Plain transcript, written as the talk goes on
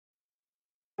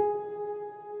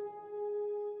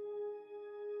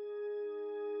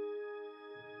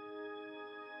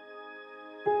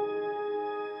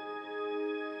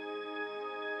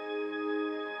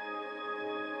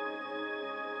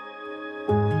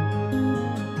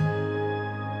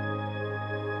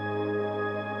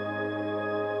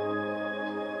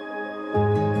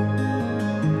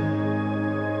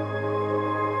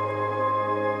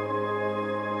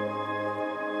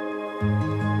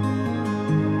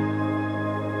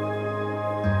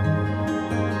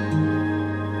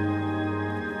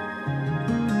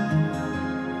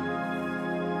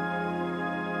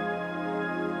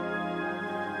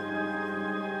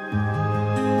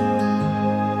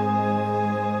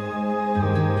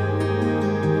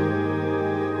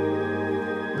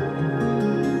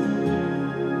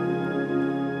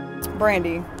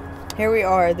Brandi, here we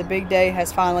are. The big day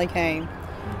has finally came.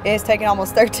 It has taken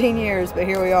almost 13 years, but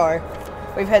here we are.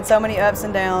 We've had so many ups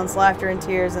and downs, laughter and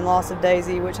tears, and loss of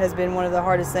Daisy, which has been one of the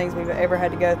hardest things we've ever had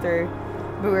to go through,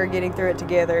 but we're getting through it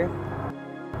together.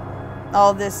 All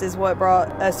of this is what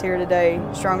brought us here today,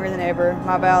 stronger than ever.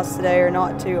 My vows today are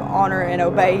not to honor and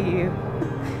obey you.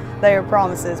 They are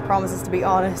promises to be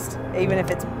honest, even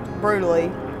if it's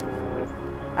brutally.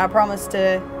 I promise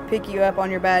to pick you up on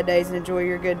your bad days and enjoy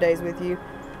your good days with you.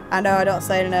 I know I don't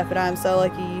say it enough, but I am so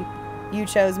lucky you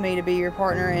chose me to be your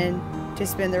partner and to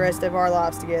spend the rest of our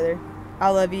lives together. I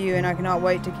love you, and I cannot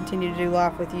wait to continue to do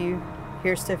life with you.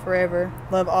 Here's to forever.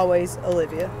 Love always,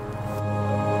 Olivia.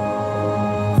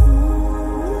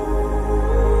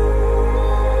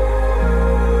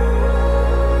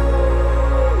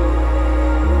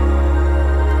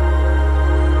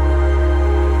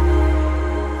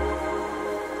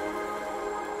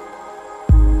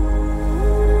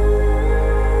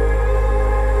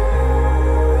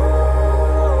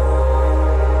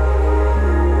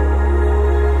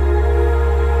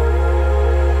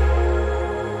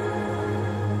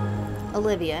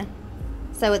 Olivia.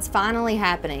 So it's finally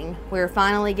happening. We're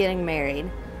finally getting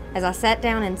married. As I sat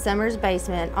down in Summer's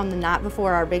basement on the night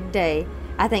before our big day,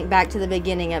 I think back to the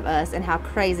beginning of us and how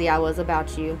crazy I was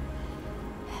about you.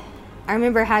 I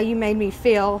remember how you made me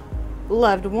feel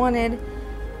loved, wanted,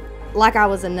 like I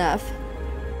was enough.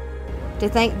 To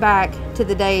think back to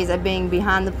the days of being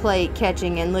behind the plate,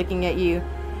 catching and looking at you,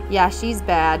 yeah, she's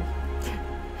bad.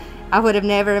 I would have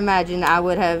never imagined I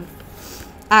would have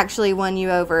actually won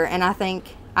you over, and I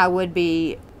think I would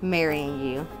be marrying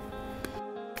you.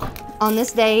 On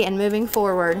this day and moving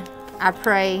forward, I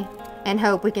pray and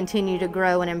hope we continue to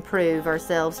grow and improve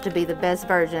ourselves to be the best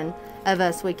version of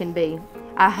us we can be.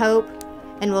 I hope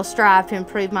and will strive to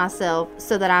improve myself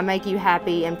so that I make you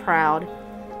happy and proud.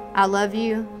 I love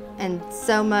you and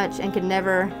so much and could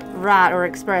never write or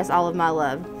express all of my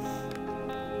love.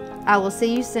 I will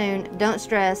see you soon. Don't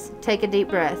stress. Take a deep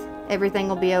breath. Everything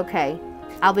will be okay.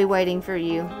 I'll be waiting for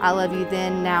you. I love you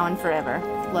then, now, and forever.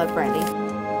 Love,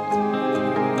 Brandi.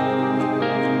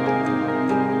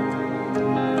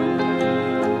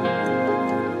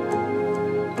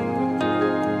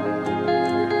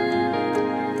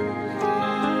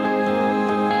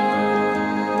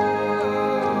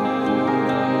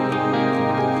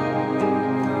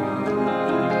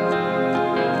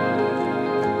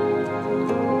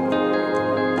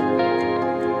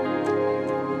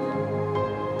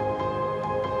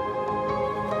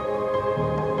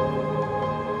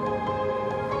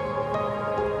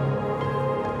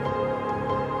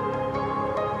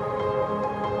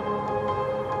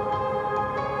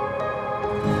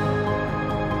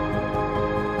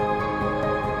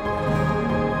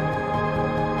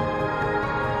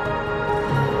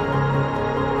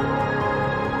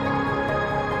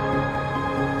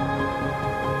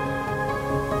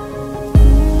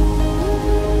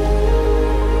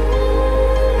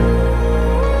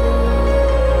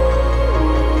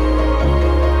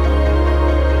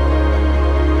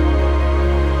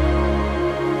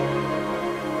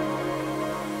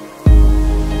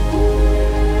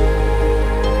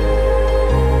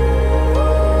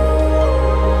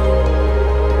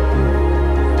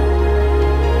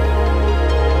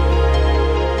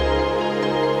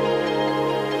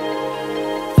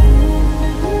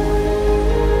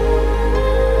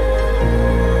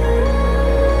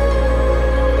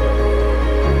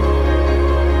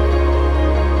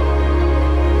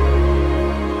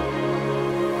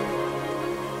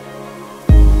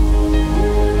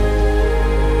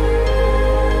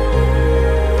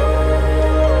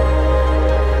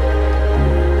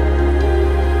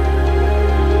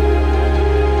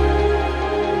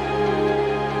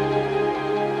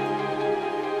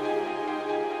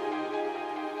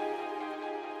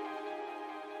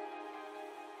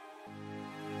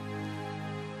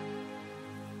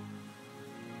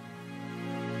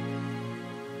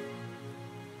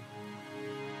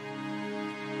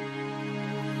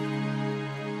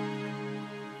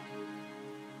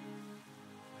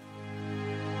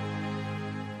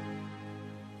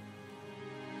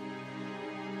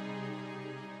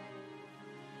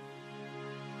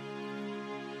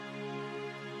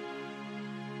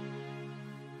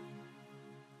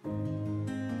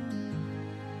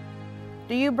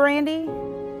 Do you,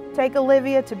 Brandi, take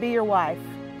Olivia to be your wife?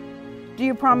 Do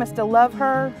you promise to love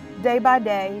her day by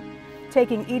day,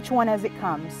 taking each one as it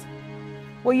comes?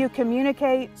 Will you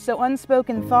communicate so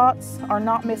unspoken thoughts are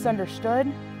not misunderstood?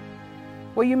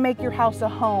 Will you make your house a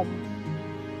home,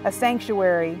 a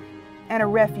sanctuary, and a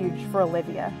refuge for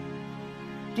Olivia?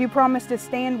 Do you promise to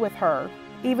stand with her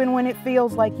even when it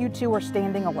feels like you two are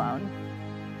standing alone?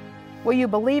 Will you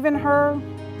believe in her,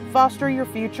 foster your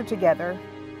future together?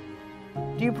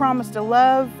 Do you promise to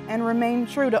love and remain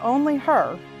true to only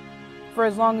her for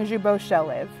as long as you both shall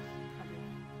live?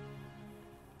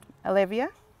 Olivia,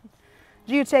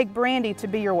 do you take Brandi to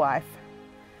be your wife?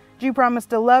 Do you promise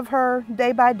to love her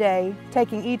day by day,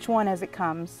 taking each one as it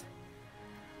comes?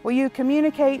 Will you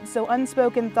communicate so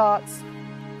unspoken thoughts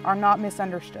are not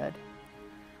misunderstood?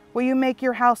 Will you make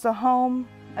your house a home,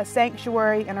 a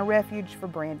sanctuary, and a refuge for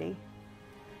Brandi?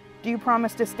 Do you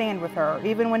promise to stand with her,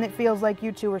 even when it feels like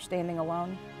you two are standing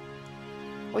alone?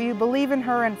 Will you believe in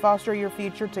her and foster your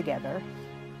future together?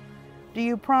 Do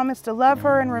you promise to love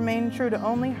her and remain true to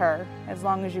only her as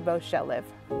long as you both shall live?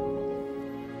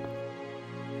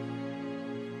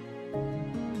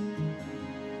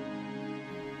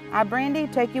 I,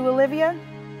 Brandi, take you, Olivia.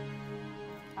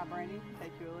 I, Brandi,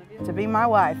 take you, Olivia. To be my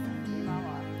wife. To be my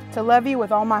wife. To love you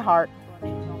with all my heart. To love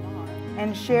you with all my heart.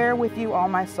 And share with you all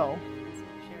my soul.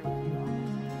 Share with you all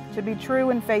my soul. To be true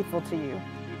and faithful to you.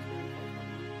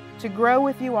 To grow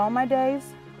with you all my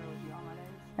days.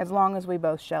 As long as we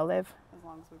both shall live. As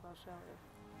long as we both shall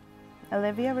live.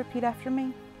 Olivia, repeat after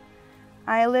me.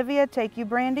 I, Olivia, take you,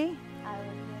 Brandi. I,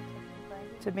 Olivia, take you,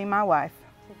 Brandi, To be my wife.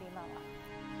 to be my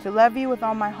wife. To love you with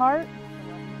all my heart. To love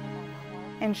you with all my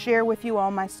heart And share with you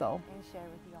all my soul. and share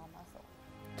with you all my soul.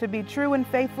 To be true and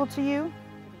faithful to you. To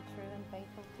be true and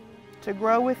faithful to you. To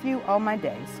grow with you all my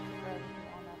days. To grow with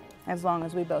you all my days. As long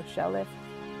as we both shall live.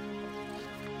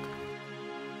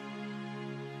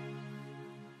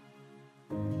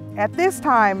 At this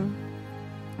time,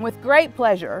 with great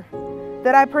pleasure,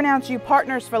 that I pronounce you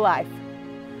partners for life.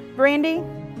 Brandi,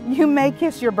 you may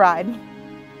kiss your bride.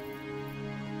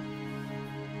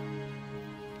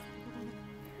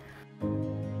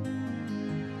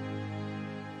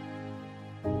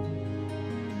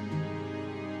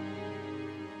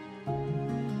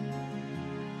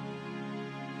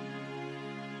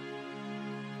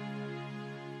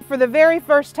 For the very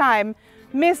first time,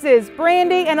 Mrs.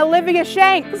 Brandi and Olivia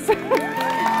Shanks.